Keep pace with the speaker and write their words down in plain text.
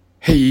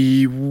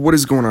Hey, what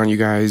is going on, you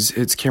guys?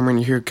 It's Cameron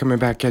here, coming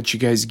back at you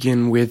guys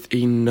again with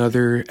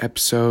another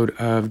episode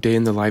of Day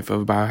in the Life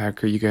of a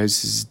Biohacker. You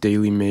guys, this is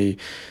Daily May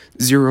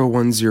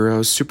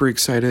 010. Super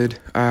excited.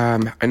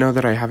 I know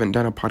that I haven't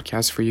done a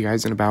podcast for you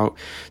guys in about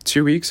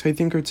 2 weeks, I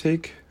think, or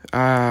take.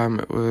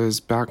 It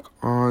was back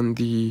on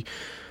the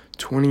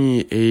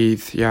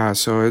 28th. Yeah,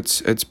 so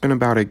it's been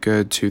about a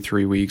good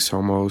 2-3 weeks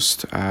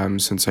almost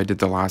since I did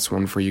the last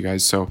one for you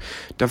guys. So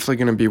definitely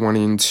going to be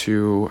wanting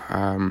to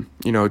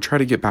try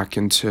to get back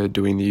into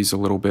doing these a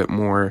little bit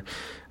more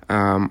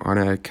on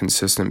a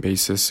consistent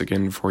basis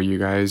again for you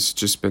guys.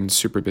 Just been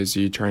super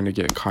busy trying to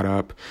get caught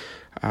up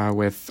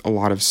with a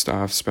lot of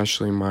stuff,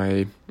 especially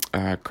my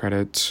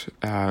credit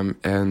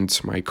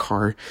and my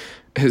car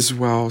as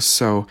well.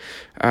 So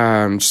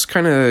just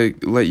kind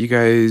of let you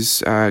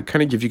guys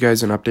kind of give you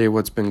guys an update of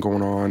what's been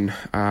going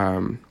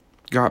on.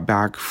 Got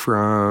back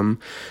from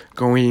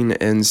going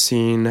and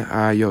seeing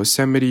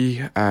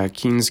Yosemite,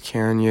 Kings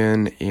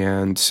Canyon,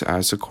 and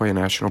Sequoia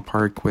National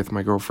Park with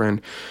my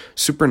girlfriend.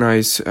 Super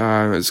nice.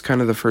 It's kind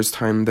of the first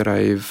time that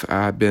I've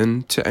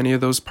been to any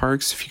of those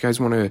parks. If you guys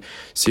want to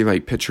see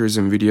like pictures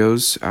and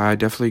videos,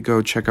 definitely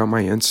go check out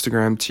my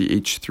Instagram,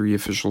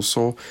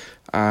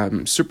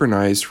 TH3officialsoul. Super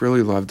nice.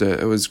 Really loved it.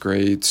 It was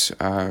great.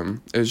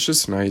 It was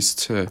just nice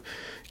to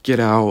get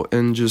out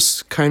and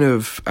just kind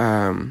of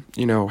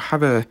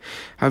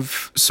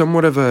have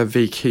somewhat of a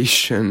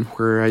vacation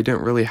where I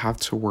didn't really have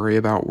to worry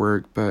about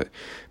work, but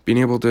being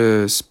able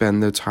to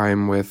spend the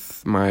time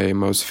with my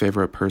most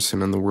favorite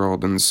person in the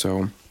world. And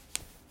so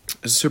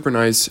it's super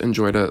nice.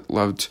 Enjoyed it.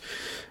 Loved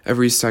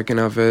every second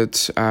of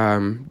it.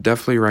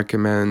 Definitely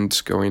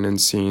recommend going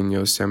and seeing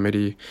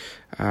Yosemite.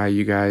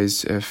 You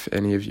guys, if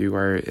any of you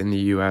are in the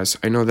US,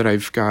 I know that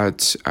I've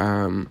got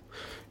a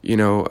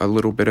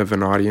little bit of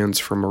an audience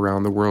from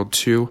around the world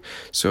too.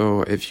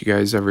 So if you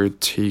guys ever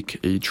take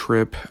a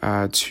trip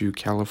to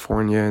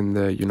California in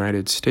the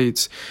United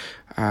States,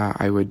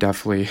 I would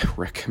definitely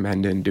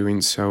recommend in doing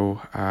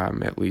so,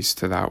 at least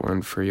to that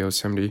one for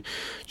Yosemite.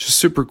 Just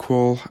super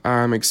cool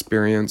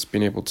experience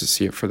being able to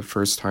see it for the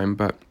first time.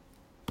 But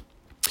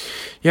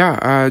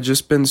yeah,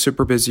 just been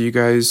super busy, you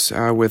guys,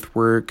 with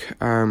work,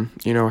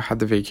 had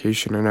the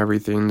vacation and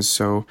everything.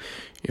 So,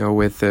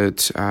 with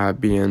it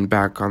being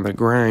back on the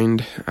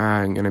grind,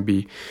 I'm going to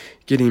be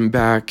getting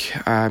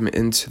back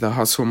into the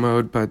hustle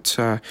mode. But,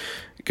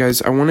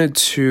 guys, I wanted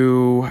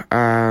to,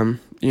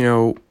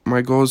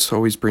 my goal is to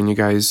always bring you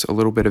guys a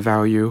little bit of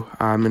value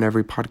in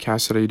every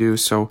podcast that I do.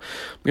 So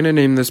I'm going to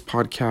name this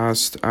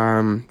podcast,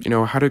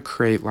 how to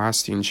create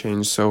lasting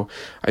change. So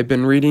I've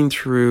been reading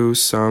through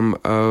some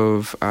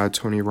of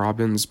Tony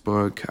Robbins'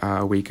 book,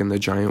 Awaken the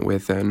Giant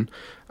Within.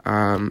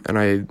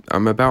 And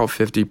I'm about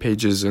 50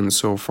 pages in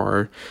so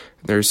far.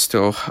 There's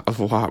still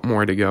a lot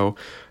more to go.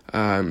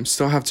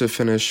 Still have to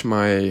finish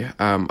my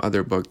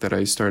other book that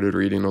I started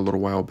reading a little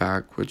while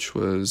back, which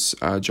was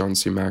John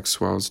C.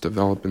 Maxwell's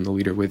Developing the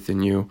Leader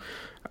Within You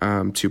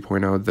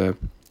 2.0, the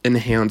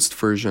enhanced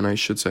version, I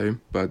should say.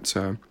 But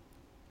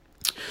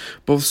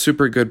both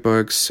super good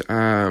books.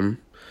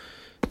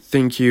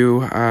 Thank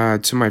you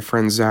to my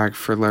friend Zach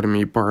for letting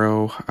me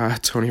borrow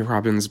Tony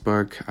Robbins'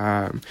 book.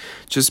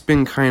 Just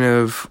been kind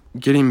of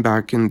getting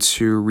back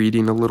into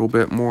reading a little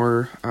bit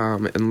more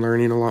and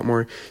learning a lot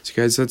more. So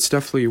guys, that's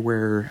definitely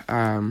where,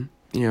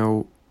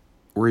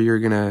 where you're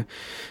going to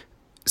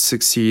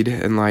succeed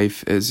in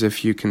life is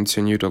if you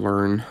continue to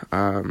learn,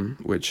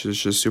 which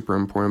is just super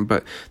important.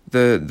 But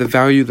the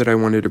value that I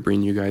wanted to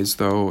bring you guys,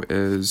 though,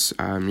 is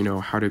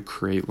how to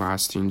create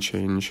lasting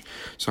change.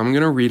 So I'm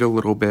gonna read a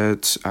little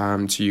bit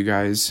to you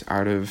guys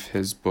out of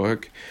his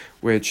book,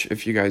 which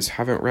if you guys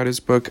haven't read his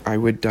book, I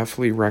would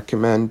definitely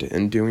recommend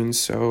in doing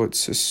so.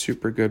 It's a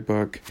super good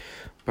book.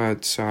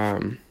 But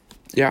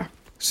yeah.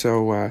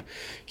 So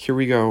here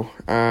we go.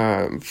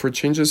 For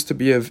changes to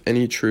be of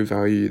any true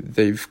value,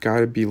 they've got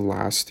to be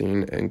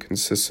lasting and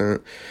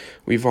consistent.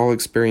 We've all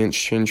experienced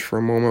change for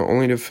a moment,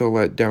 only to feel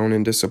let down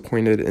and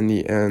disappointed in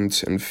the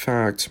end. In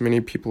fact, many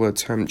people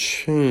attempt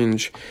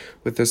change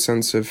with a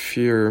sense of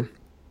fear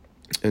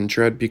and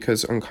dread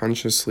because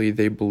unconsciously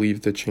they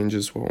believe the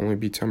changes will only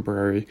be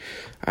temporary.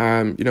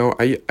 I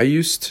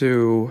used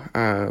to...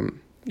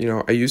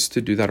 I used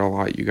to do that a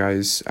lot, you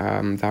guys.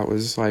 That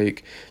was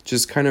like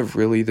just kind of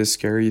really the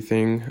scary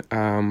thing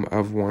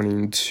of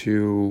wanting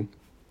to,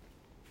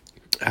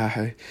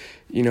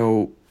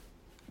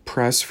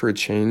 press for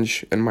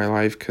change in my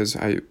life, because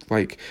I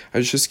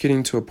was just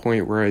getting to a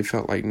point where I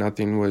felt like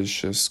nothing was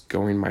just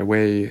going my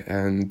way,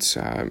 and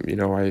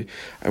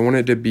I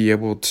wanted to be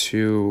able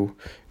to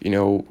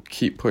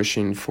keep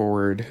pushing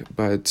forward,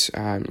 but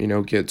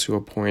get to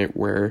a point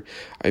where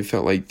I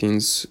felt like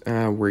things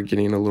were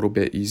getting a little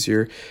bit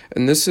easier.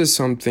 And this is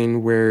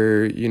something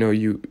where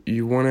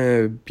you want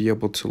to be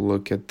able to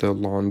look at the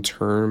long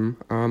term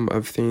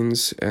of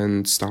things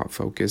and stop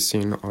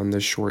focusing on the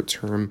short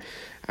term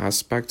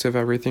aspect of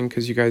everything,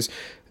 because you guys,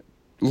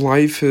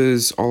 life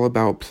is all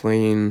about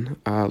playing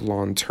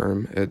long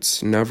term.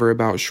 It's never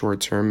about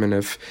short term. And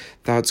if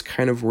that's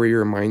kind of where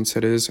your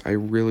mindset is, I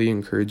really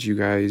encourage you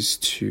guys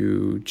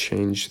to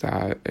change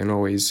that and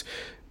always,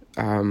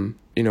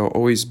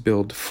 always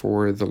build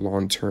for the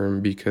long term,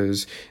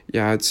 because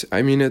yeah, it's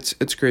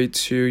great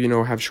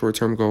to, have short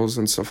term goals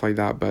and stuff like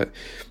that. But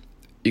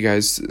you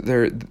guys,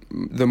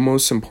 the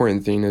most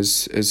important thing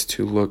is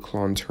to look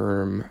long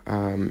term,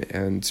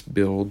 and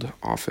build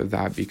off of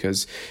that,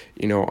 because,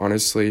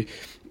 honestly,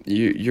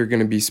 you're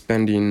going to be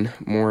spending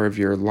more of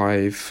your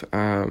life,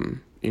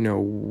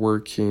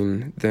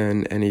 working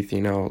than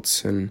anything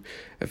else. And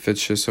if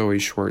it's just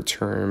always short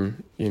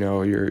term,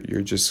 you're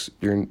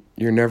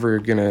never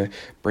gonna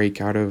break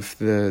out of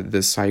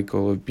the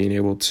cycle of being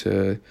able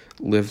to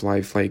live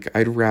life. Like,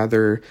 I'd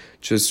rather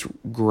just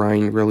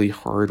grind really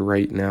hard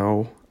right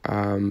now,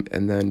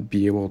 and then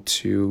be able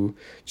to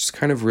just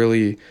kind of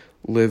really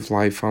live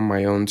life on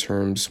my own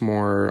terms,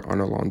 more on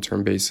a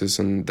long-term basis.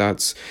 And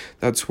that's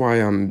why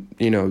I'm,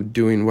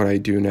 doing what I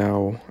do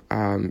now.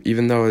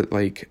 Even though it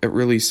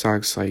really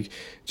sucks, like,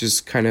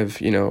 just kind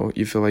of,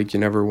 you feel like you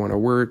never want to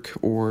work,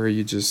 or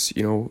you just,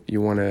 you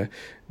want to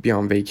be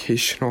on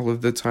vacation all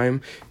of the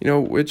time,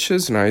 which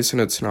is nice and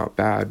it's not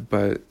bad.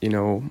 But,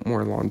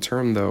 more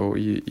long-term though,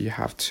 you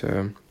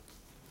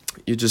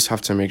just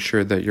have to make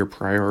sure that your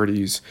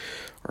priorities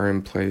are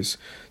in place.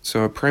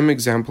 So a prime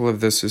example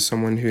of this is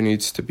someone who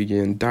needs to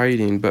begin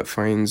dieting but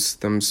finds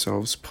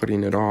themselves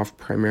putting it off,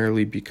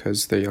 primarily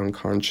because they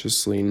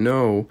unconsciously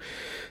know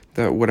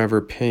that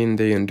whatever pain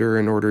they endure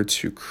in order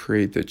to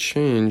create the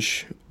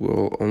change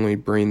will only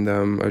bring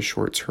them a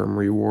short-term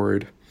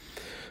reward.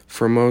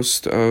 For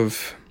most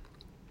of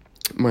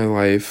my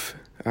life,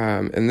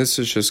 and this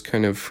is just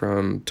kind of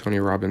from Tony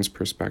Robbins'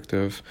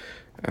 perspective,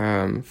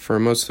 for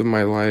most of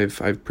my life,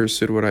 I've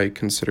pursued what I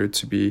consider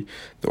to be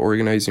the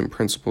organizing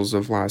principles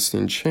of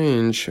lasting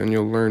change, and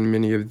you'll learn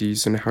many of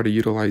these and how to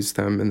utilize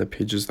them in the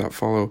pages that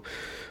follow.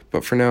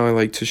 But for now, I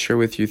like to share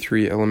with you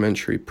 3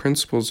 elementary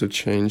principles of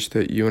change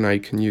that you and I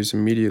can use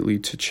immediately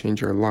to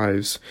change our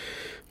lives.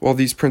 While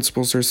these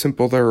principles are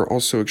simple, they are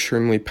also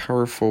extremely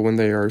powerful when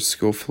they are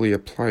skillfully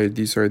applied.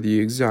 These are the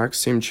exact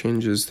same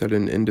changes that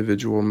an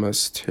individual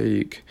must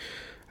take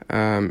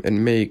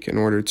and make in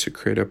order to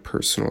create a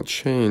personal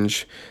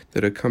change,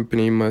 that a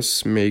company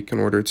must make in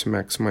order to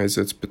maximize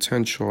its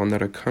potential, and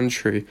that a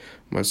country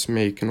must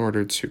make in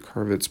order to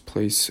carve its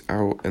place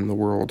out in the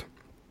world.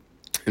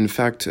 In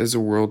fact, as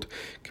a world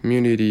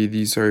community,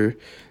 these are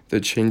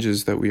the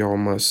changes that we all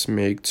must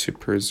make to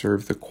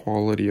preserve the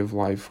quality of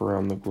life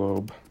around the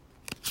globe.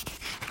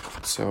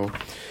 So,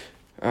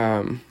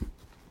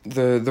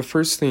 the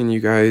first thing, you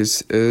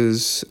guys,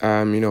 is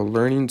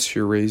learning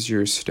to raise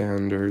your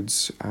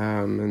standards.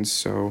 And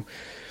so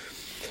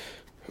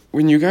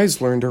when you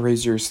guys learn to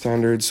raise your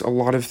standards, a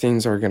lot of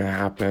things are going to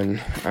happen.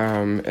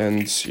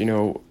 And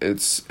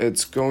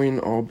it's going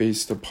all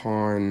based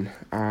upon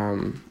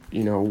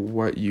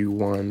what you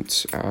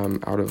want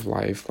out of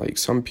life. Like,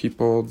 some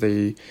people,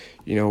 they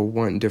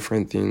want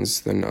different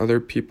things than other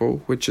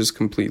people, which is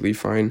completely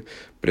fine.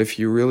 But if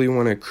you really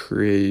want to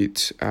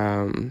create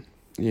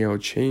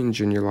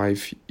change in your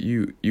life,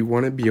 you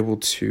want to be able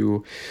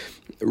to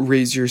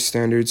raise your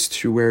standards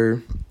to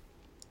where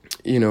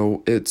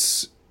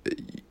it's,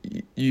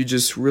 you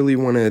just really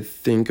want to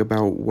think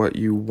about what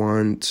you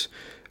want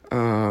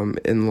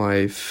in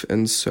life.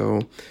 And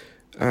so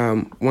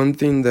one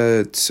thing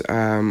that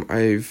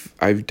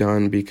I've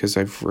done, because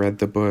I've read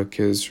the book,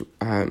 is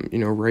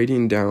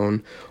writing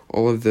down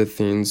all of the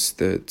things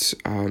that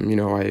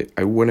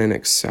I wouldn't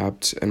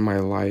accept in my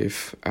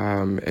life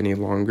any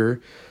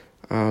longer.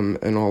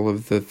 And all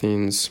of the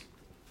things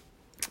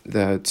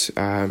that,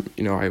 I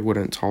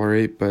wouldn't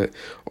tolerate, but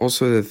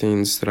also the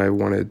things that I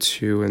wanted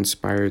to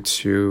inspire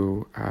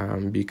to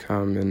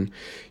become. And,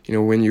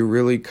 when you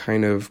really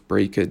kind of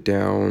break it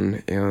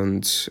down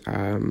and,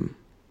 and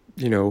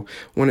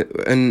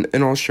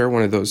I'll share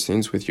one of those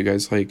things with you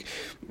guys. Like,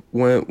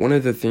 one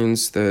of the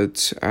things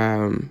that,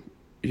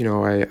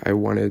 I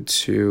wanted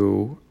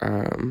to,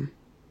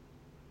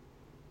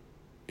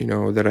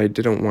 that I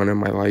didn't want in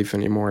my life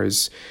anymore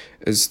is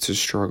to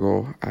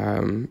struggle.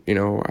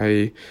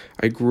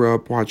 I grew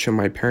up watching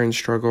my parents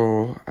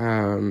struggle,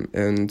 and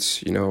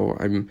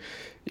I'm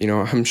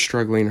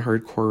struggling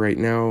hardcore right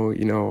now.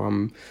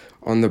 I'm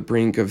on the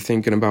brink of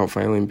thinking about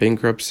filing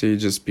bankruptcy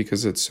just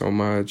because it's so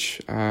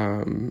much,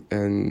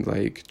 and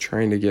like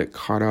trying to get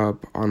caught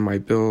up on my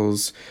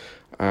bills,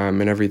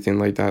 and everything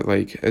like that.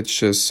 Like,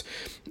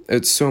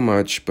 it's so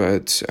much,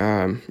 but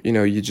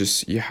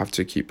you have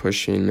to keep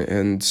pushing.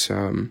 And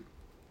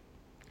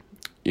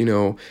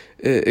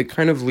it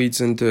kind of leads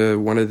into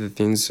one of the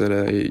things that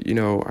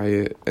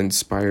I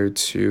inspired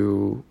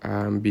to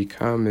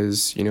become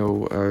is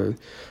a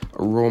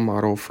role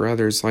model for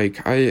others.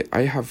 Like, I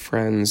have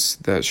friends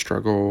that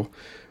struggle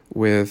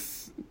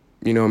with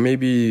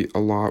maybe a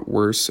lot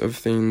worse of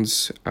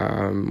things,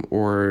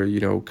 or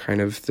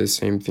kind of the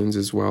same things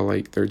as well.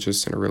 Like, they're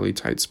just in a really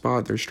tight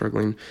spot, they're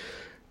struggling.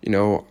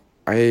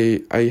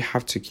 I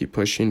have to keep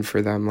pushing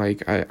for them.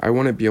 Like I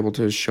want to be able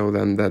to show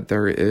them that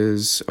there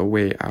is a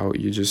way out.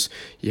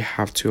 You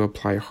have to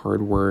apply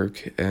hard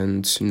work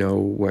and know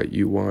what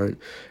you want.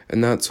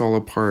 And that's all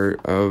a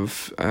part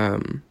of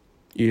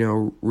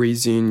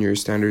raising your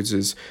standards,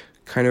 is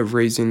kind of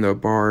raising the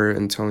bar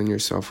and telling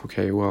yourself,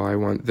 okay, well, I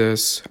want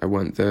this, I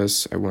want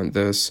this, I want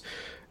this,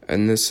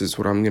 and this is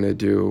what I'm gonna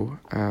do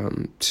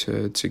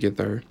to get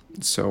there.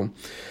 So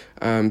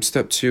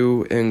step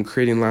 2 in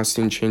creating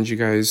lasting change, you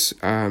guys,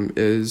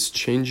 is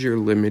change your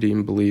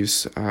limiting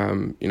beliefs.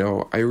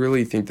 I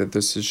really think that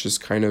this is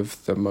just kind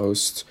of the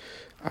most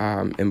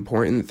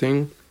important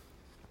thing.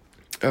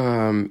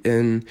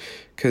 And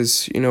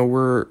because,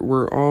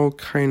 we're all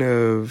kind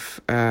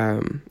of,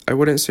 I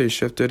wouldn't say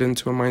shifted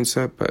into a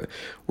mindset, but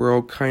we're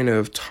all kind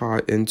of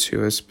taught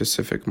into a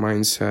specific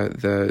mindset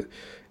that,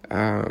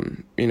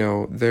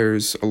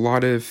 there's a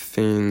lot of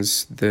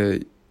things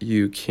that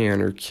you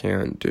can or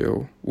can't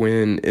do,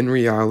 when in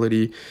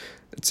reality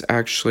it's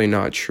actually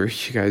not true,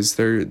 you guys.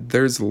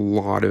 There's a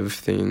lot of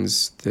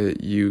things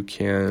that you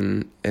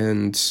can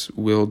and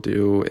will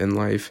do in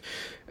life,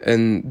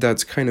 and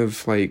that's kind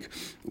of like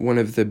one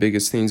of the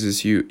biggest things,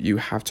 is you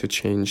have to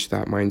change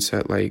that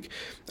mindset. Like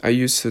I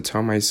used to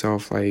tell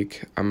myself,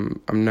 like I'm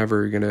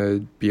never gonna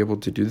be able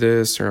to do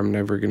this, or I'm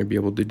never gonna be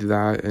able to do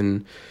that,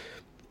 and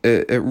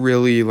it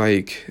really,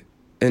 like,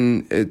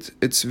 and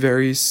it's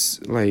very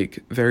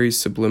very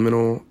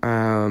subliminal,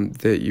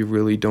 that you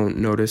really don't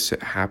notice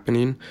it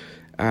happening,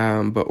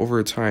 but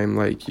over time,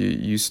 like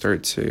you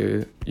start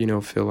to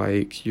feel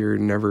like you're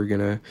never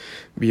gonna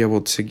be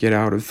able to get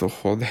out of the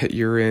hole that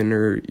you're in,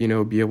 or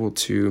be able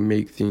to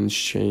make things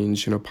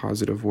change in a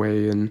positive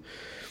way. And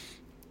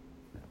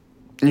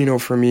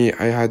for me,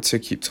 I had to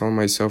keep telling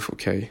myself,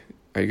 okay,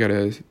 I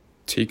gotta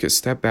take a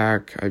step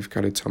back. I've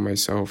got to tell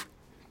myself,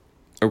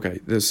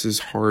 okay, this is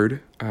hard,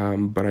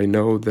 but I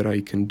know that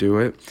I can do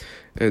it.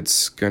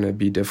 It's gonna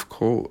be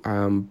difficult,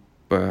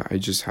 but I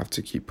just have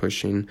to keep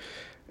pushing.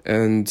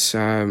 And,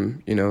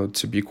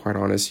 to be quite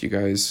honest, you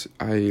guys,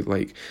 I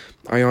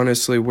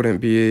honestly wouldn't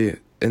be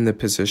in the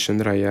position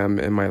that I am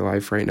in my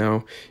life right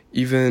now,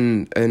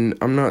 and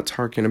I'm not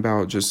talking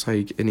about just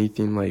like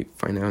anything like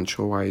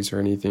financial wise or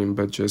anything,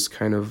 but just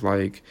kind of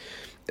like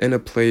in a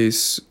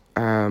place,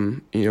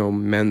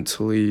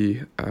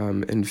 mentally,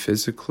 and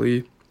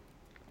physically,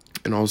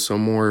 and also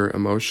more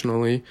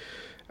emotionally,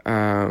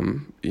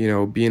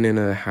 being in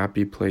a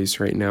happy place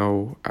right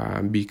now,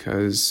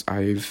 because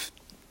I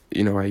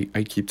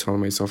keep telling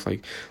myself,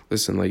 like,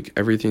 listen, like,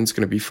 everything's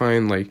going to be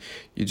fine. Like,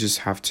 you just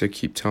have to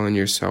keep telling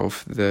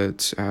yourself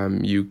that,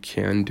 you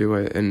can do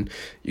it. And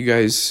you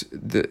guys,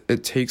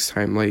 it takes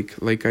time.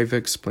 Like I've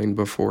explained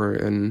before,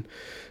 and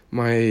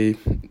my,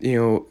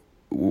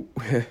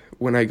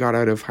 when I got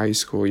out of high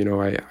school,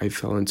 I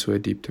fell into a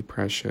deep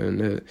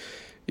depression.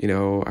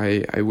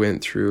 I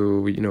went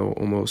through,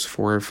 almost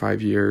 4 or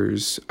 5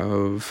 years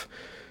of,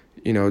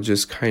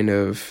 just kind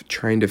of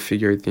trying to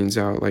figure things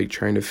out, like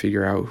trying to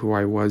figure out who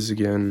I was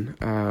again,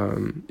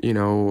 and,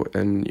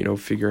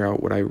 figure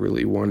out what I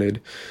really wanted.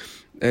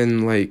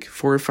 And like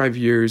 4 or 5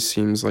 years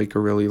seems like a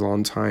really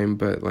long time,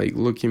 but like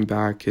looking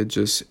back,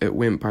 it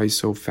went by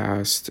so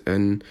fast.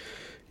 And,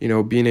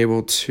 being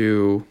able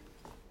to,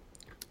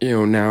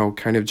 now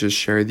kind of just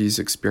share these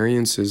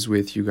experiences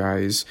with you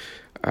guys,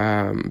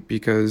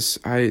 because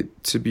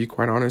to be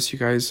quite honest, you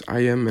guys, I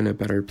am in a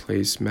better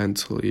place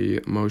mentally,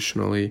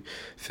 emotionally,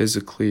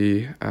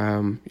 physically.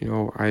 I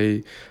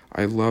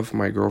love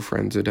my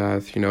girlfriend to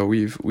death.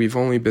 We've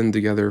only been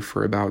together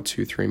for about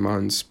 2-3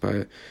 months,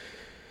 but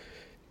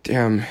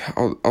damn,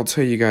 I'll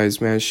tell you guys,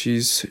 man,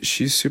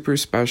 she's super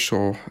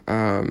special.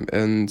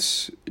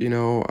 And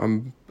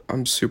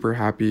I'm super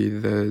happy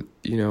that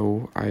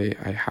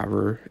I have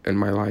her in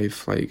my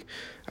life. Like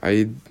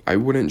I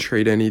wouldn't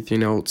trade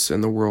anything else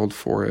in the world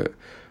for it.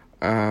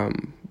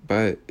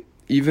 But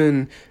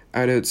even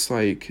at its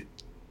like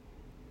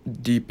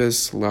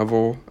deepest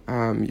level,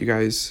 you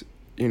guys,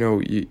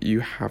 you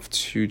have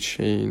to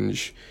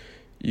change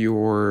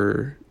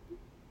your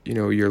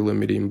your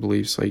limiting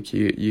beliefs. Like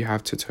you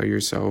have to tell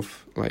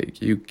yourself,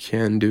 like, you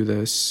can do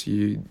this,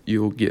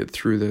 you'll get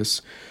through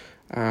this,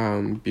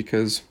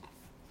 because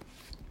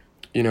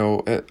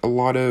a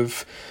lot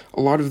of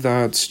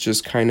that's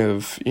just kind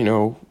of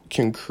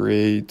can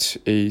create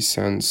a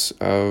sense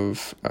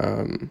of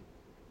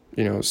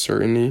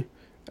certainty,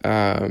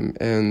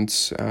 and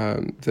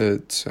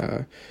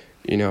that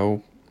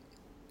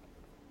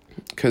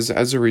because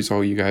as a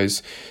result, you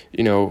guys,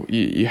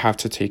 you have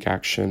to take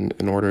action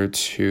in order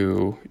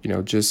to,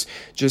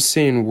 just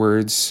saying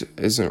words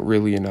isn't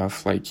really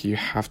enough. Like, you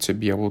have to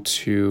be able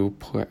to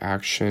put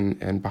action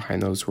and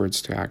behind those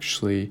words to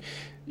actually,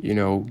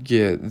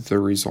 get the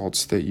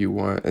results that you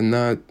want. And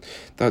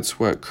that's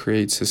what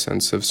creates a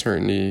sense of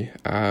certainty,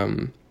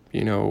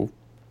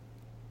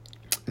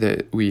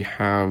 that we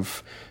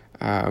have,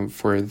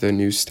 for the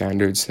new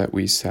standards that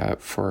we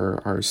set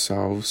for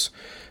ourselves.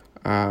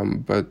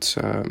 But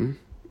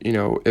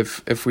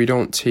if we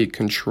don't take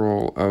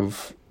control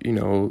of,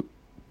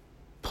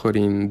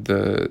 putting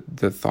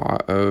the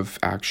thought of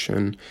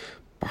action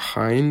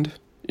behind,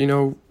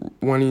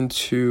 wanting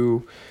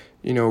to,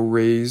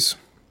 raise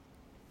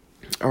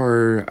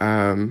our,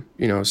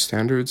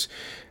 standards.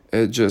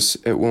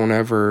 It won't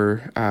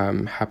ever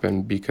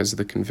happen because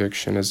the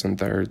conviction isn't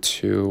there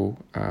to,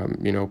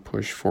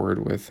 push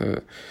forward with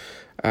it.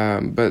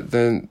 But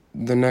then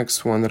the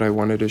next one that I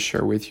wanted to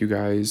share with you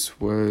guys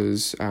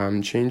was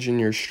changing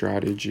your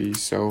strategy.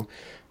 So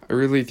I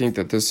really think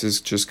that this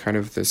is just kind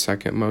of the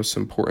second most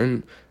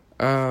important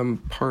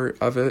part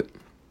of it.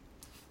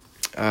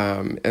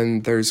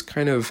 And there's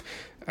kind of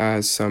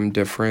some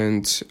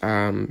different,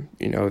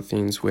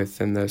 things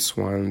within this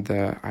one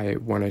that I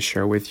want to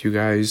share with you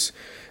guys.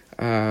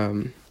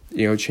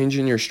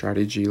 Changing your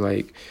strategy,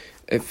 like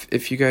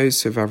if you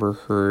guys have ever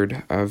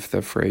heard of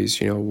the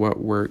phrase, what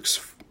worked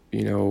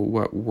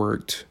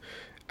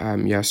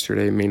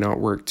yesterday may not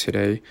work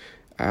today.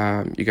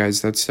 You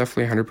guys, that's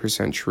definitely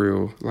 100%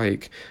 true.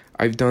 Like,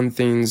 I've done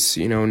things,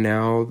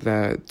 now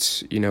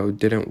that,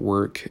 didn't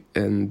work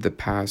in the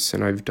past,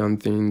 and I've done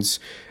things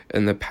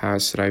in the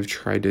past that I've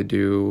tried to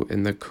do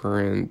in the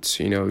current,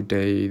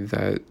 day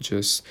that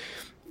just,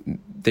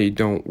 they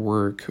don't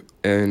work.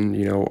 And,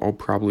 I'll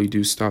probably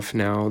do stuff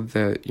now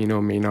that,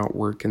 may not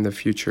work in the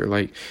future.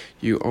 Like,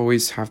 you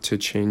always have to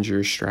change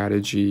your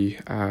strategy,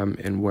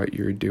 and what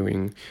you're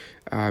doing,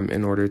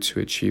 in order to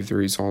achieve the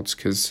results,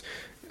 because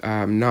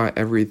not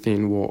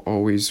everything will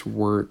always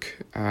work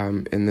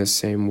in the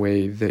same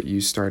way that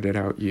you started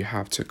out. You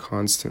have to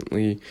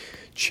constantly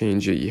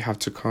change it. You have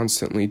to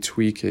constantly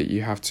tweak it.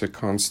 You have to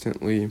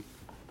constantly,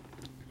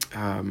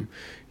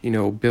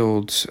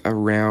 build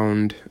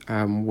around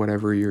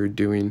whatever you're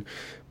doing.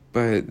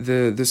 But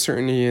the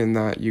certainty in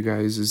that, you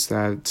guys, is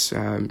that,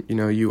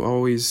 you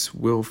always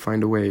will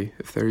find a way.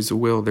 If there's a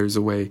will, there's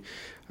a way.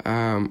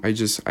 I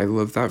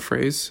love that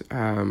phrase.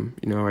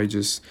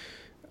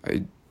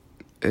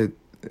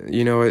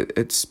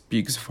 It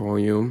speaks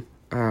volume,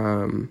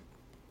 at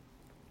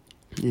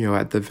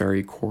the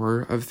very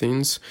core of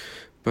things.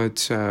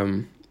 But,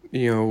 in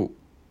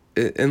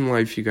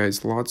life, you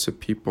guys, lots of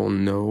people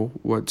know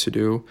what to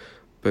do,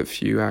 but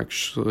few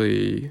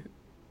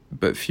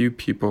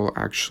people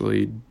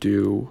actually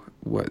do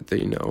what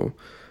they know.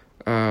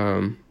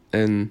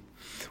 And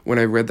when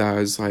I read that, I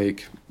was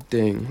like,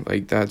 dang,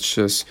 like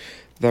that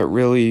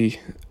really,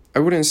 I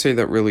wouldn't say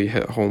that really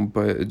hit home,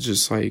 but it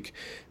just like,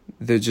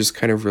 that just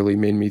kind of really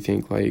made me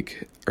think,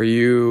 like, are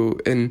you,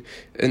 and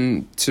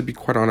to be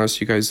quite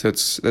honest, you guys,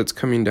 that's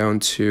coming down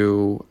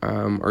to,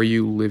 are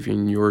you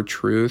living your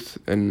truth,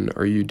 and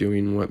are you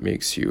doing what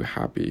makes you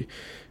happy?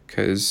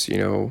 Because,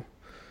 a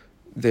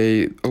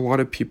lot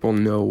of people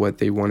know what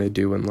they want to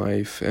do in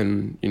life,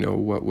 and,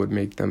 what would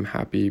make them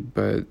happy,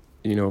 but,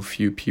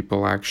 few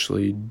people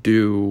actually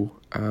do,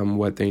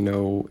 what they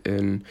know,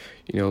 and,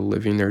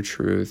 living their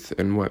truth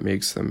and what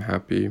makes them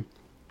happy.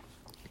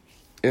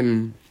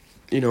 And,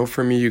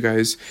 for me, you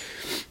guys,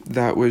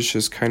 that was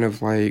just kind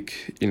of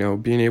like,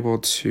 being able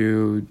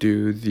to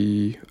do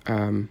the,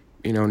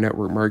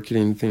 network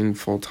marketing thing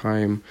full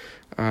time,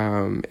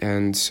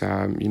 and,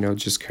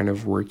 just kind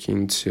of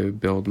working to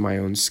build my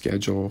own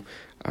schedule,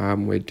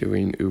 with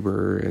doing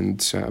Uber. And,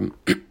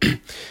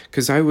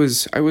 cause I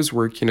was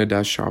working a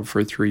desk job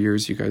for 3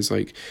 years, you guys,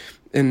 like,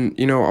 and,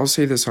 I'll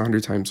say this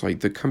 100 times,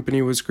 like, the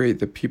company was great.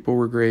 The people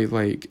were great.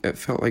 Like, it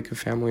felt like a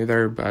family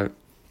there, but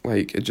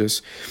like,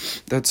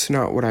 that's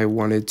not what I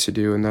wanted to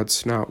do, and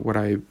that's not what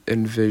I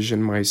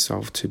envisioned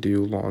myself to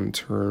do long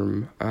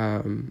term.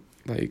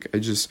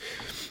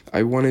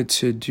 I wanted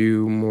to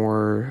do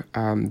more,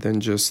 than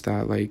just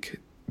that,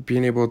 like,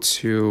 being able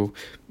to,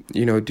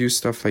 do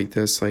stuff like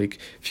this. Like,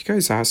 if you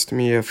guys asked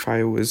me if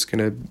I was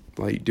gonna,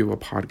 like, do a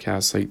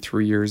podcast, like,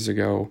 3 years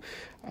ago,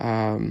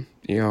 I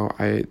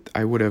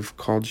would have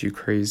called you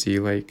crazy.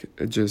 Like,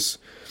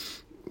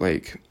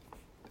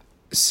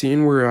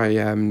 seeing where I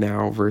am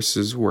now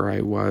versus where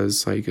I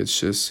was, like, it's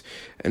just,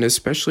 and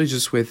especially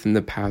just within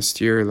the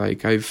past year,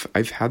 like,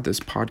 I've had this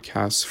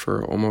podcast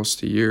for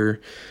almost a year.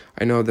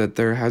 I know that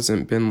there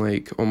hasn't been,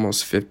 like,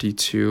 almost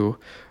 52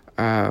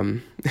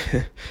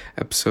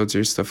 episodes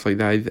or stuff like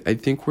that. I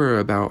think we're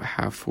about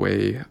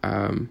halfway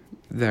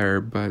there,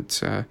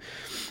 but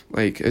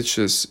like,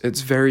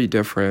 it's very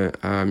different,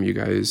 you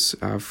guys,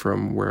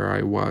 from where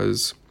I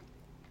was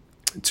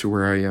to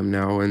where I am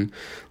now. And,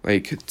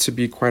 like, to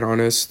be quite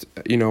honest,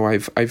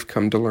 I've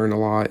come to learn a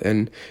lot,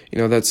 and,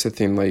 that's the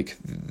thing, like,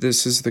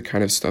 this is the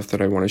kind of stuff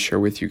that I want to share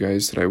with you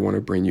guys, that I want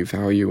to bring you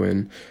value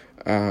in,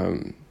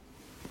 and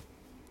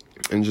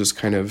just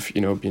kind of,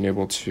 being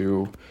able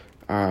to,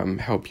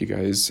 help you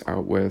guys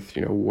out with,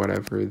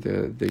 whatever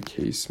the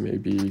case may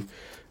be.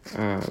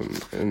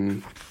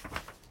 And,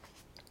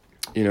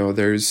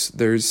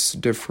 there's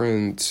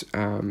different,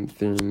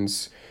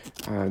 things,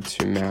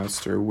 to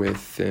master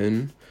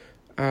within,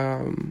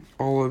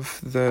 all of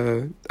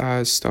the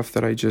stuff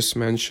that I just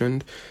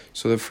mentioned.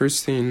 So the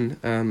first thing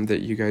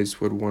that you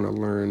guys would want to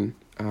learn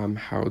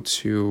how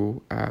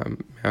to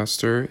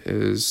master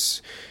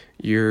is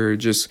your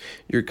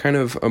kind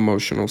of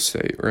emotional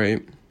state,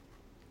 right?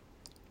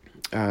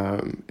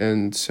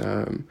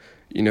 Being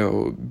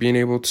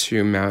able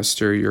to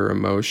master your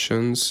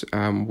emotions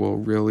will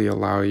really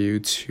allow you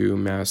to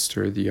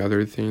master the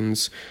other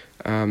things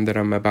that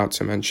I'm about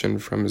to mention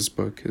from his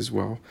book as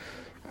well.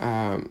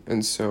 And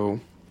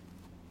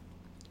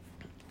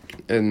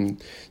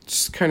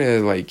just kind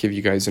of like give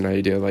you guys an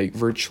idea, like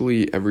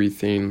virtually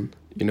everything,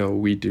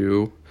 we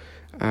do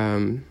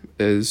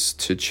is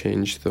to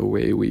change the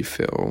way we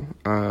feel.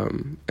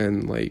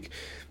 And like,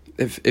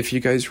 if you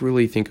guys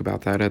really think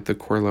about that at the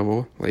core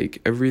level, like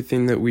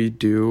everything that we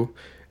do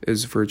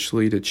is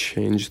virtually to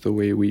change the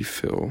way we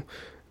feel,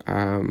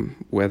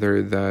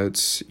 whether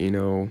that's,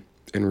 in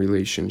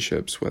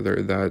relationships,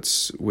 whether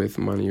that's with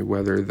money,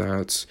 whether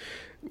that's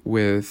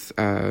with,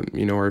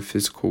 our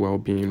physical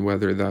well-being,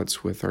 whether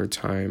that's with our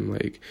time,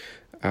 like,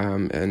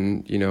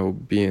 and,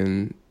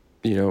 being,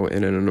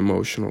 in an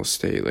emotional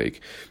state,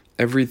 like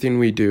everything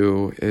we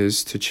do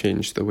is to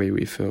change the way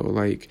we feel.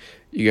 Like,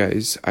 you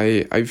guys,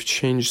 I've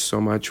changed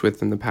so much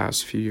within the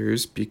past few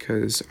years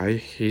because I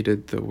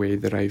hated the way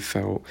that I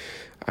felt,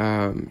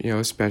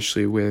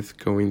 especially with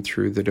going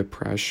through the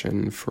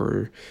depression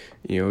for,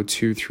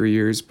 2-3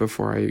 years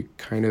before I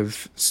kind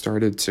of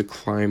started to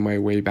climb my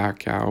way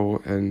back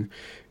out and,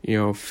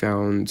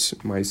 found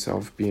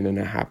myself being in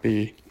a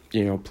happy,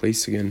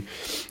 place again.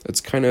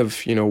 That's kind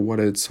of, what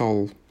it's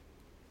all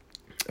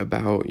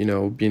about,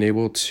 being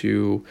able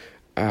to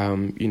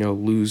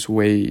lose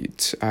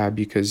weight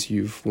because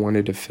you've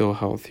wanted to feel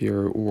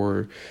healthier,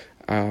 or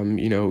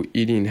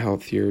eating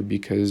healthier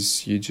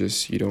because you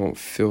don't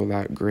feel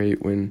that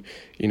great when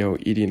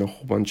eating a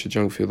whole bunch of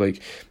junk food.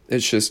 Like,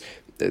 it's just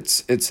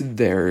it's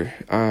there,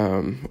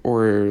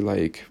 or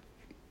like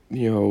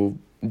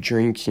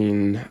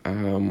drinking,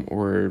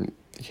 or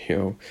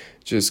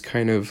just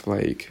kind of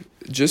like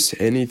just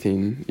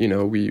anything.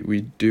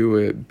 We do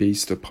it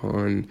based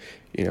upon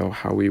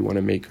how we want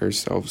to make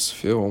ourselves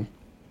feel.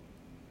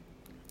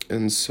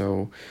 And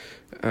so,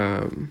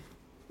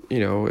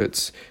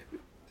 it's,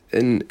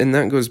 and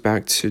that goes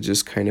back to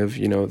just kind of,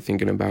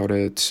 thinking about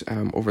it,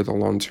 over the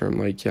long term.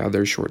 Like, yeah,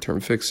 there's short-term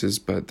fixes,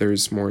 but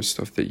there's more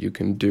stuff that you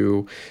can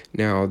do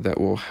now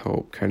that will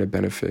help kind of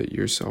benefit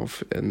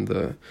yourself in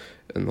the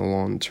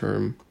long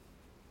term.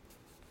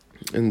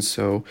 And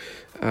so,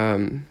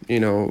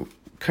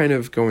 kind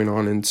of going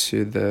on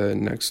into the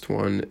next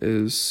one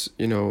is,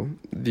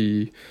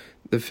 the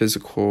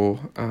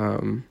physical,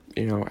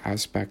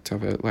 aspect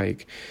of it.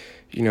 Like,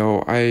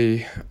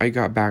 I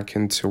got back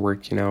into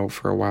working out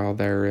for a while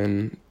there,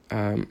 and,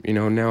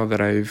 now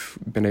that I've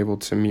been able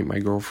to meet my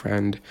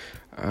girlfriend,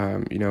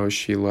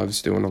 she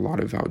loves doing a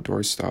lot of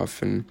outdoor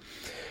stuff. And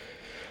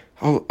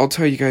I'll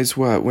tell you guys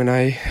what, when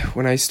I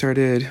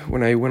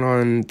went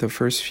on the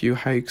first few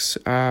hikes,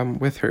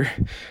 with her,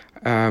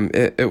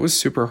 it was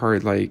super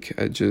hard. Like,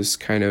 it just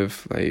kind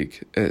of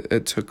like,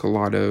 it took a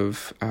lot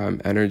of,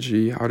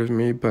 energy out of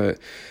me. But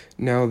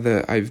now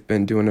that I've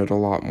been doing it a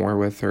lot more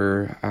with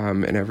her,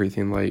 and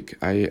everything, like,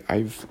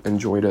 I've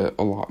enjoyed it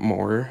a lot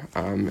more,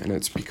 and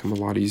it's become a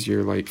lot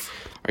easier. Like,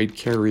 I'd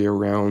carry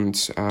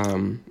around,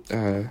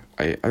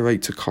 I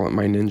like to call it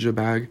my ninja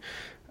bag.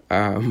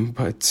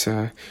 But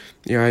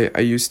I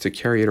used to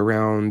carry it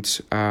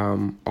around,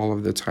 all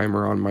of the time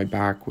around my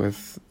back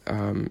with,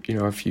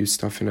 a few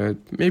stuff in it,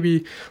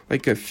 maybe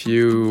like a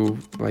few,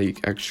 like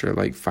extra,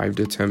 like 5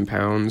 to 10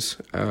 pounds.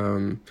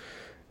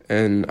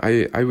 And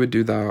I would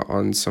do that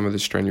on some of the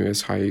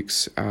strenuous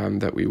hikes,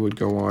 that we would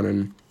go on.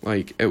 And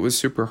like, it was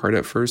super hard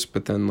at first,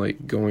 but then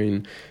like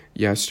going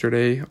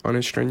yesterday on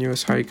a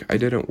strenuous hike, I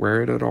didn't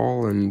wear it at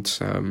all. And,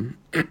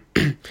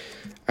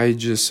 I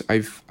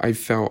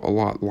felt a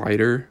lot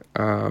lighter,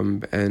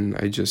 and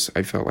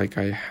I felt like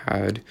I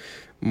had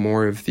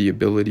more of the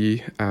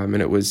ability, and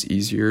it was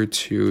easier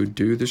to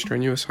do the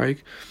strenuous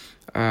hike.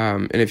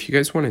 And if you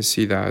guys want to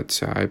see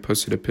that, I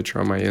posted a picture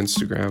on my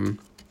Instagram,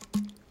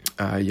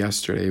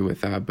 yesterday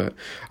with that. But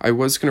I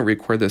was going to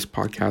record this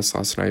podcast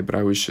last night, but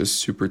I was just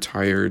super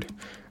tired,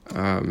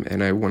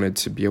 and I wanted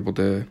to be able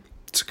to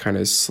kind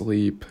of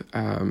sleep,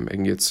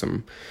 and get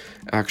some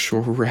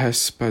actual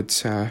rest.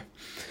 But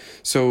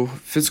so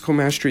physical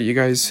mastery, you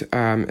guys,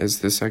 is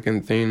the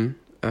second thing.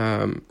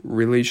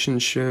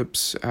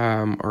 Relationships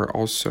are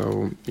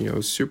also,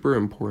 super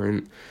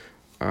important,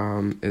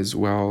 as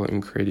well,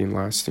 in creating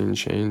lasting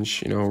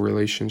change.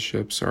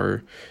 Relationships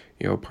are,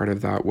 part of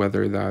that,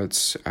 whether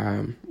that's,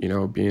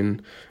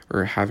 being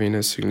or having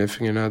a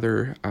significant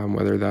other,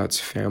 whether that's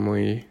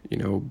family,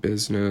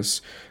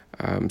 business,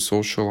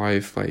 social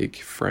life, like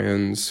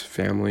friends,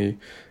 family.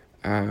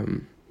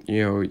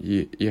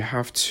 You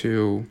have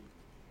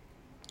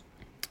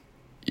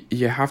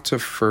to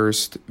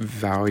first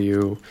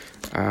value,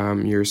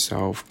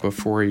 yourself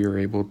before you're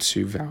able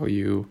to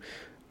value,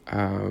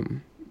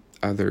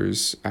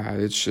 others.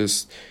 It's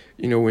just,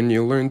 when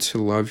you learn to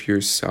love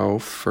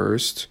yourself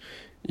first,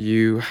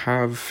 you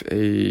have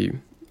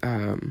an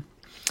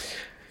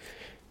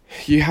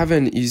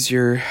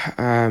easier,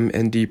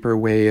 and deeper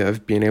way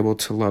of being able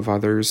to love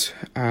others.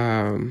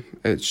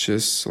 It's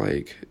just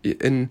like,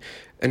 and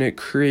it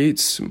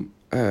creates,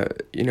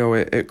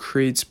 it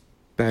creates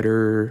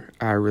better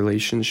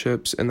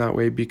relationships in that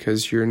way,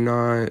 because you're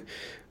not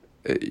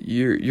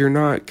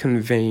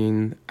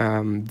conveying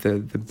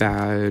the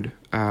bad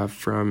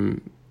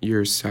from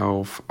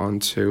yourself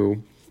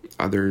onto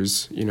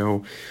others.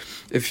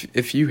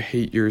 If you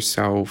hate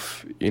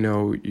yourself,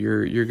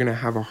 you're gonna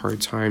have a hard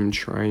time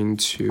trying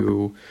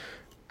to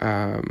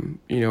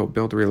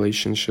build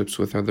relationships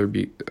with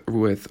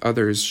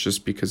others,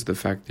 just because of the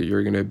fact that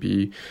you're gonna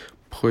be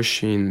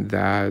pushing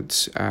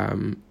that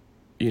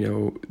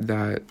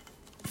that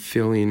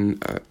feeling,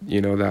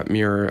 that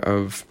mirror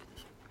of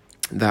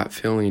that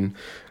feeling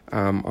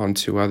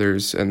onto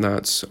others, and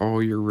that's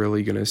all you're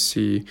really gonna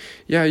see.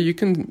 Yeah, you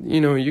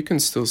can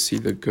still see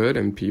the good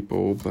in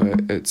people,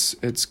 but it's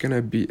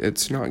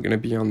not gonna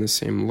be on the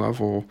same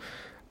level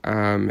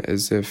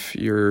as if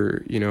you're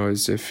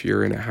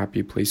in a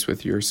happy place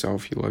with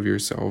yourself, you love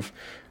yourself.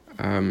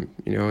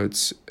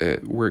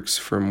 It works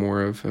for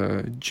more of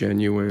a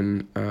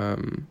genuine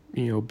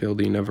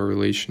building of a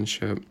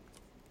relationship.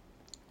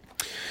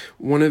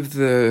 One of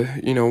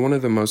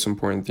the most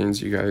important things,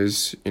 you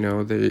guys,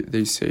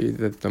 they say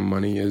that the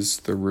money is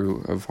the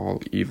root of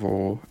all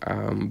evil.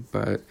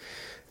 But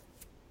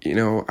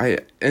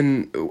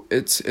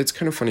it's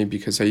kind of funny,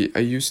 because I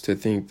used to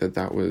think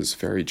that was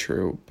very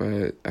true,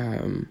 but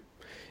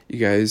you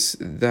guys,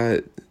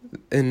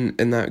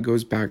 and that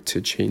goes back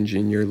to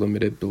changing your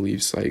limited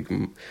beliefs. Like,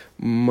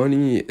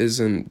 money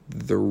isn't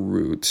the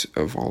root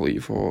of all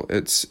evil.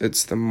 It's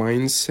the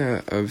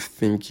mindset of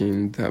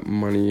thinking that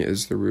money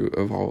is the root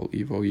of all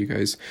evil, you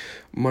guys.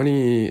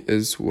 Money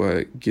is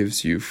what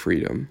gives you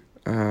freedom.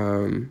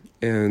 And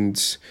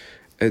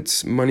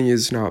money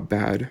is not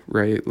bad,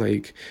 right?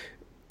 Like,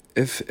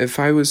 if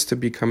I was to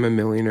become a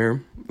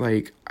millionaire,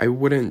 like, I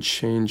wouldn't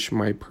change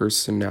my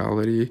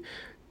personality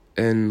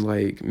and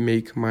like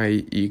make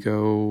my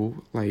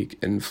ego like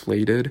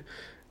inflated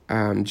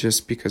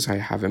just because I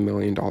have $1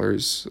 million.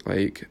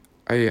 Like,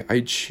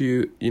 I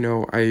choose,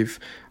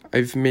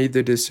 I've made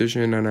the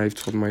decision, and I've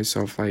told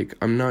myself, like,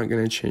 I'm not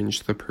going to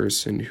change the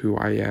person who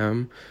I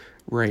am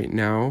right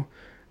now.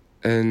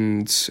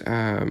 And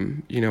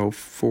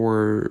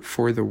for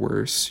the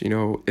worse,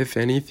 if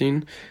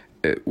anything,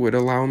 it would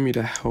allow me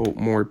to help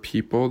more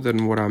people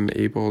than what I'm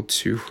able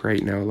to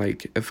right now.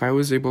 Like, if I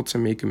was able to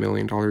make $1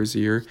 million a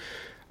year,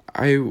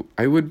 I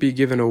would be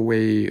giving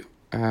away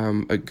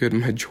a good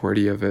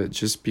majority of it,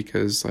 just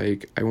because,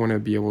 like, I want to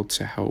be able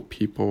to help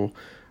people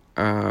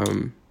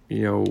with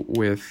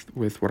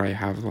what I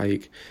have.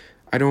 Like,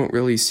 I don't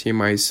really see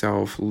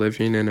myself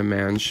living in a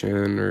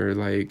mansion or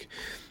like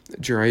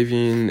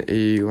driving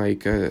a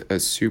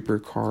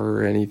supercar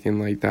or anything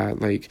like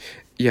that. Like,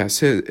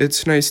 yes,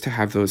 it's nice to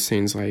have those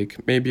things.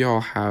 Like, maybe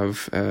I'll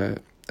have a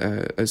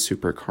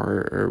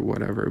supercar or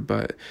whatever,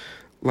 but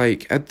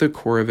like, at the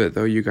core of it,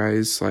 though, you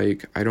guys,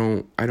 like, I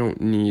don't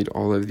need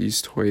all of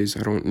these toys.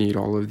 I don't need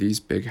all of these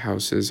big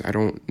houses. I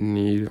don't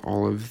need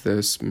all of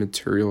this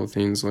material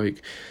things.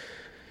 Like,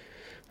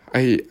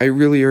 I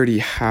really already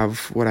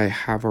have what I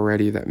have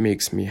already that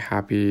makes me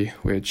happy,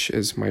 which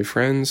is my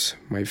friends,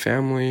 my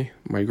family,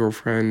 my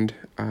girlfriend,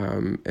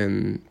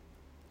 and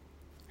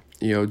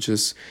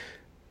just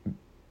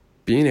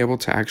being able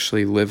to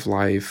actually live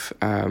life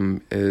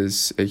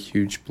is a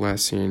huge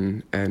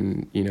blessing,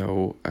 and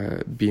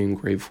being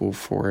grateful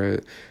for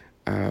it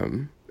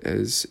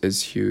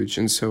is huge.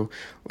 And so,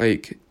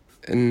 like,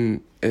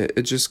 and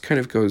it just kind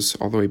of goes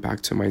all the way back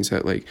to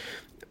mindset. Like,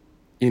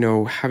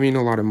 having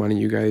a lot of money,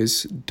 you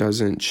guys,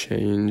 doesn't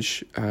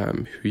change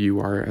who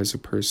you are as a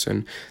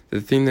person.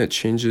 The thing that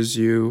changes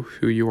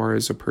who you are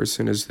as a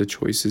person, is the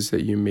choices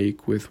that you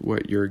make with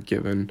what you're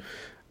given.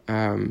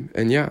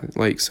 And yeah,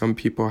 like, some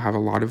people have a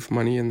lot of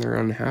money and they're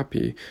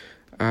unhappy.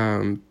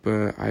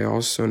 But I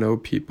also know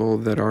people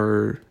that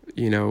are,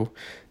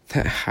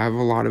 that have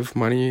a lot of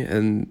money,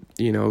 and,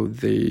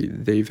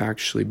 they've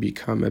actually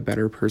become a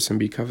better person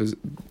because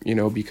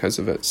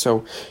of it.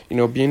 So,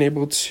 being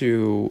able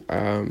to,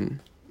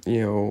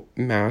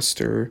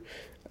 master,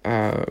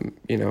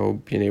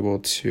 being able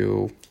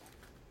to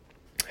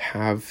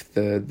have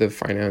the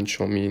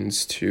financial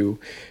means to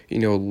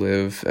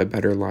live a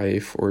better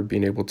life, or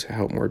being able to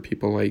help more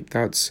people, like,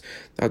 that's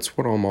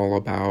what I'm all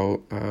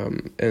about.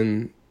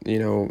 And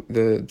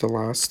the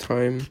last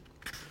time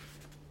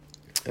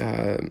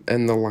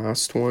and the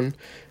last one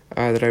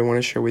that I want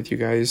to share with you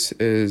guys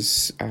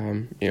is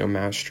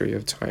mastery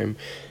of time.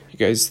 You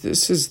guys,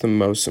 this is the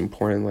most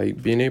important,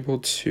 like, being able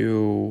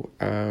to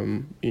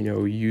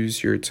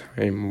use your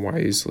time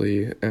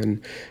wisely.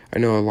 And I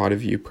know a lot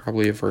of you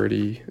probably have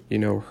already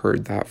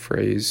heard that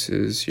phrase,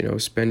 is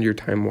spend your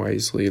time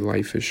wisely,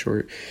 life is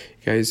short.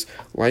 You guys,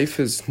 life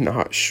is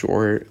not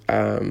short.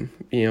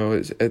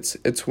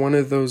 It's one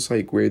of those,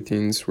 like, weird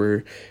things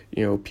where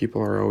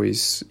people are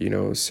always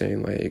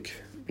saying, like,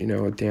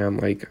 damn,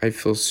 like, I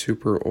feel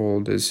super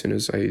old as soon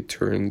as I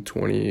turn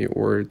 20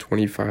 or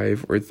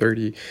 25 or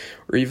 30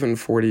 or even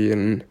 40.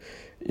 And,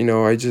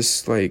 I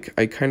just, like,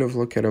 I kind of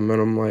look at them and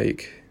I'm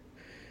like,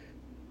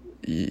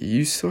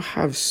 you still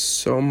have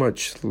so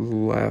much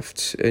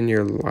left in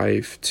your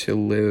life to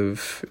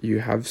live. You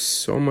have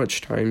so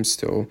much time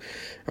still.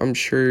 I'm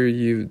sure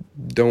you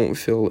don't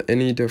feel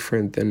any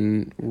different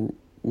than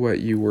what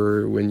you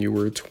were when you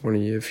were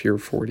 20 if you're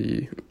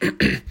 40.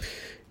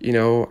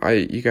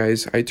 You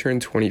guys, I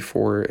turned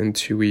 24 in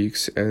 2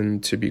 weeks,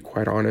 and to be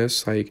quite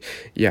honest, like,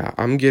 yeah,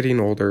 I'm getting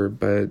older,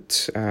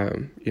 but,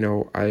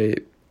 I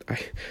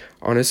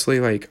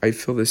honestly, like, I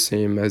feel the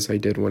same as I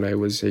did when I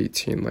was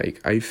 18. Like,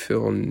 I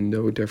feel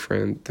no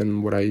different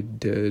than what I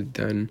did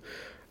then.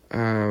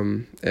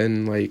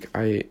 And like,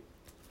 I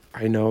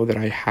know that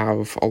I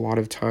have a lot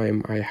of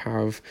time. I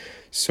have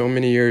so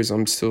many years.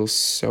 I'm still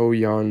so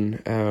young.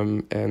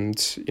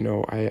 And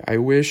I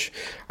wish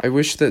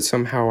that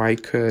somehow I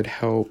could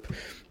help,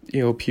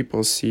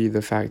 people see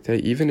the fact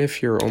that even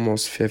if you're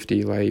almost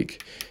 50,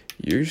 like,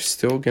 you're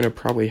still gonna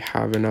probably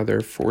have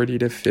another 40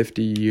 to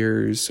 50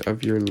 years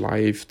of your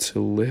life to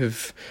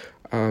live,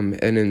 and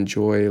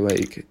enjoy.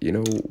 Like,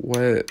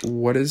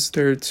 what is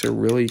there to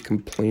really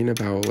complain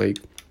about? Like,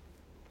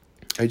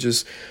 I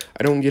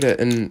don't get it.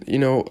 And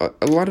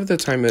a lot of the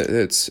time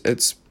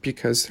it's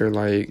because they're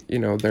like,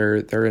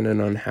 they're in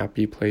an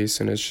unhappy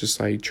place, and it's just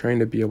like trying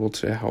to be able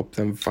to help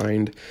them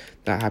find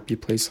that happy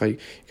place. Like,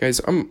 guys,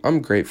 I'm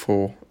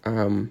grateful,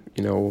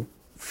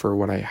 for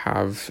what I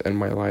have in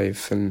my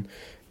life, and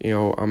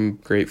I'm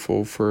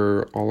grateful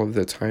for all of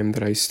the time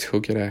that I still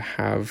get to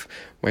have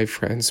my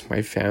friends,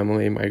 my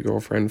family, my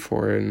girlfriend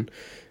for. And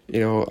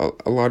a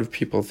lot of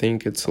people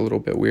think it's a little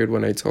bit weird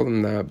when I tell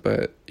them that,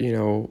 but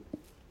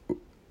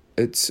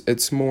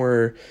it's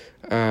more,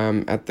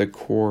 at the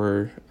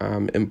core,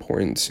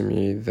 important to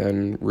me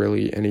than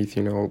really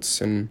anything else.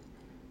 And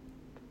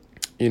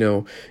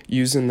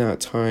using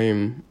that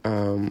time,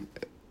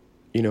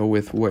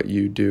 with what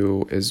you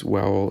do as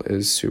well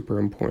is super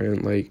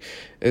important. Like,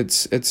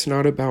 it's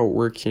not about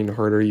working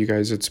harder, you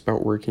guys, it's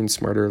about working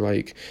smarter.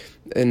 Like,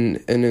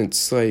 and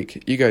it's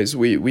like, you guys,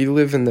 we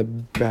live in the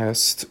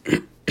best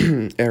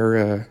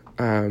era,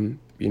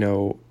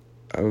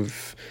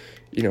 of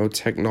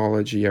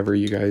technology ever,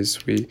 you guys.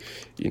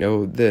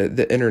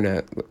 The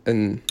internet.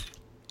 And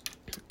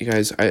you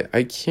guys,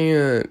 I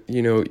can't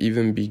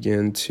even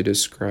begin to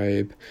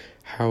describe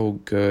how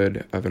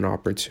good of an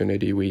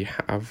opportunity we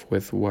have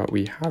with what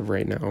we have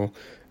right now,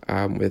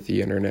 with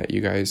the internet,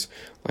 you guys.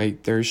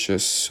 Like, there's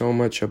just so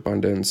much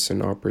abundance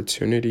and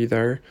opportunity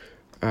there,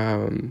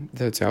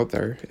 that's out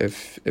there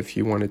if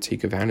you want to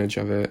take advantage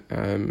of it.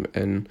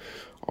 And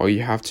all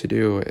you have to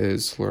do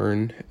is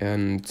learn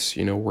and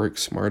work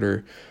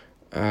smarter.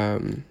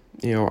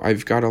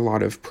 I've got a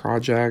lot of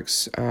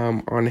projects,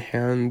 on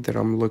hand that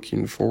I'm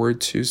looking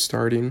forward to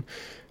starting,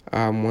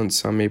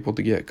 once I'm able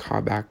to get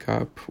caught back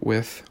up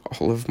with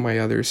all of my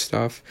other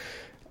stuff,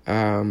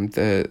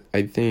 that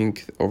I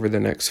think over the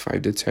next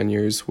 5 to 10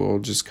 years will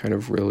just kind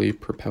of really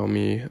propel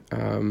me,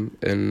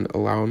 and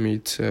allow me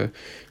to,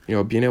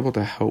 being able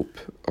to help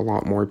a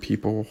lot more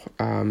people,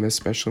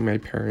 especially my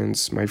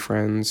parents, my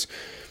friends,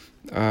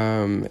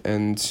 and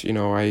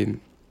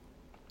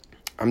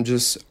I'm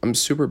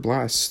super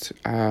blessed,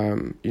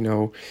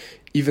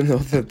 even though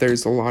that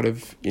there's a lot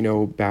of,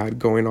 bad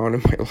going on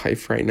in my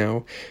life right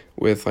now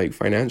with like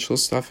financial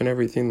stuff and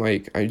everything.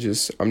 Like,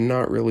 I'm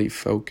not really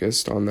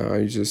focused on that.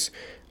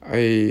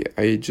 I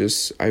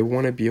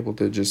want to be able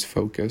to just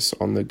focus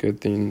on the good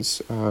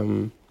things.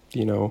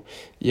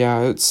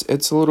 Yeah,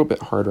 it's a little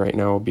bit hard right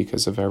now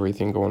because of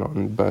everything going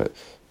on, but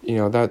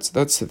that's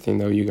the thing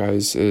though, you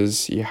guys,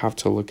 is you have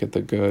to look at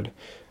the good,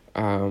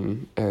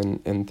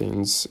 and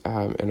things,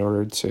 in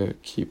order to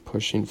keep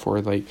pushing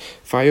forward. Like,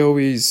 if I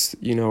always,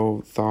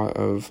 thought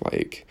of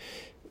like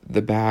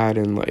the bad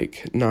and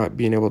like not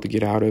being able to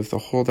get out of the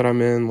hole that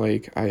I'm in,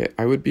 like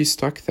I would be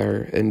stuck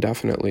there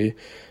indefinitely.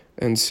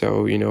 And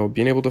so,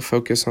 being able to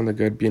focus on the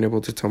good, being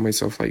able to tell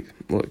myself like,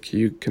 look,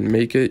 you can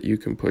make it, you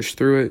can push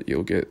through it,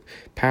 you'll get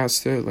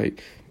past it.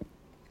 Like,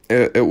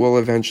 it will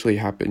eventually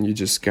happen. You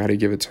just got to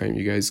give it time.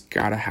 You guys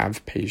got to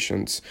have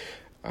patience.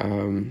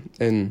 And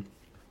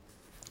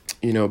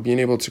being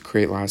able to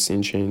create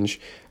lasting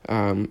change,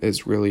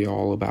 is really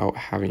all about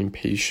having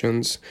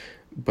patience,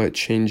 but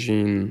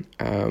changing,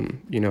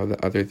 the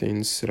other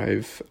things that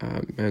I've,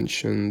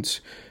 mentioned,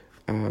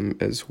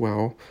 as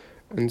well.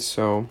 And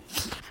so,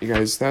 you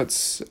guys,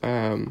 that's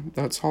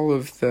all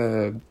of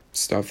the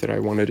stuff that I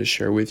wanted to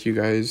share with you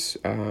guys,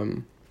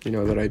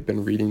 that I've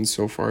been reading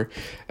so far.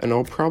 And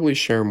I'll probably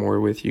share more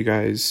with you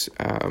guys,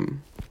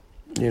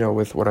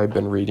 with what I've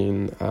been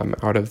reading,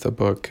 out of the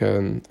book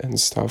and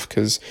stuff.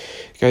 Because,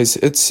 guys,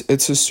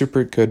 it's a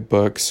super good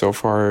book so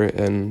far.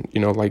 And,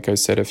 like I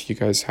said, if you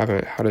guys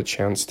haven't had a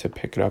chance to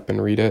pick it up and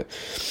read it,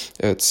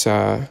 it's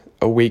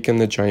Awaken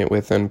the Giant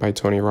Within by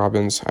Tony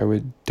Robbins. I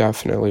would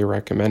definitely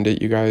recommend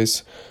it, you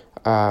guys.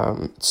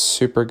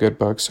 Super good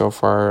book so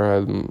far.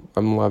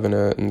 I'm loving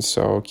it. And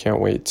so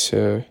can't wait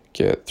to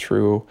get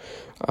through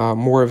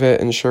more of it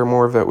and share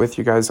more of it with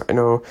you guys. I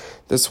know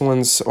this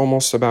one's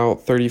almost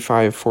about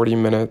 35-40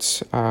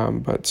 minutes,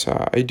 but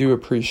I do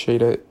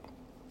appreciate it.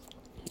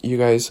 You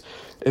guys,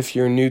 if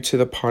you're new to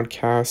the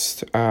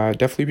podcast,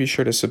 definitely be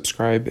sure to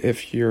subscribe.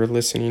 If you're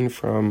listening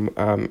from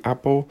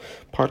Apple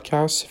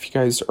Podcasts, if you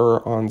guys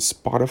are on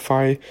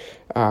Spotify,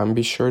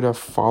 be sure to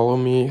follow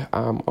me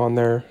on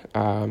there,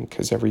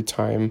 because every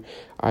time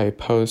I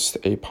post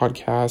a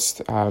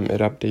podcast,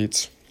 it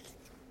updates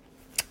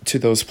to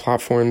those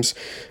platforms.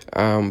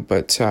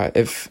 But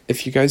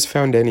if you guys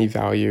found any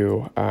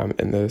value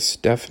in this,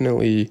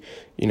 definitely,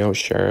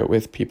 share it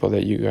with people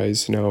that you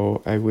guys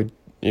know. I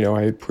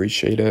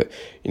appreciate it.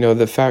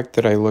 The fact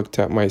that I looked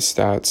at my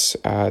stats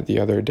the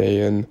other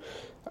day, and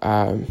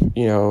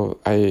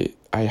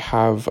I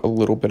have a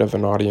little bit of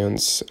an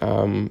audience,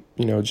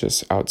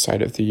 just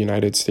outside of the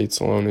United States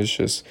alone, is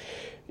just,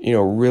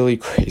 really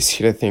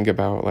crazy to think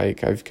about.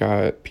 Like, I've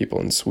got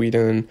people in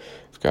Sweden,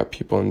 I've got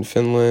people in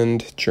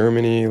Finland,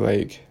 Germany,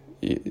 like,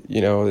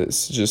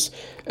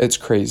 it's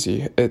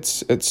crazy.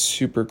 It's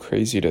super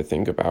crazy to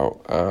think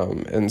about.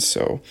 And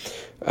so,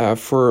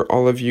 for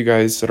all of you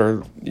guys that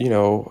are,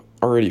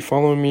 already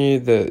following me,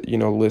 that,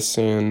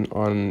 listen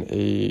on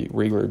a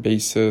regular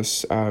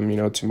basis,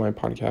 to my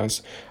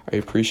podcast, I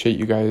appreciate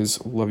you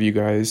guys, love you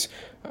guys.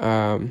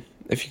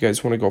 If you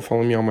guys want to go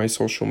follow me on my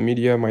social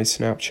media, my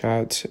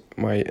Snapchat,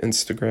 my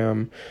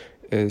Instagram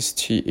is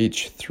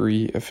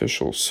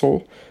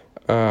th3officialsoul.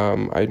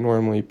 I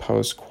normally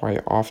post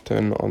quite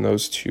often on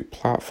those two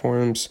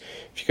platforms.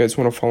 If you guys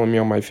want to follow me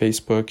on my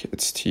Facebook,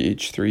 it's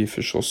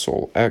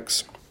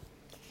th3officialsoulx.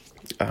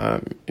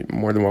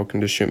 More than welcome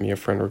to shoot me a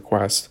friend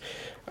request.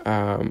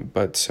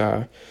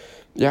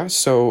 Yeah,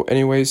 so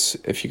anyways,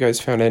 if you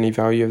guys found any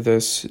value of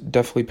this,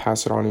 definitely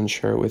pass it on and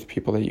share it with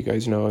people that you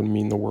guys know and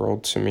mean the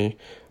world to me.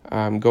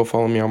 Go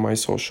follow me on my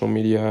social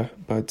media,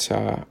 but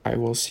I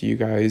will see you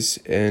guys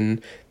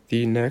in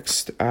the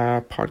next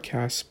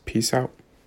podcast. Peace out.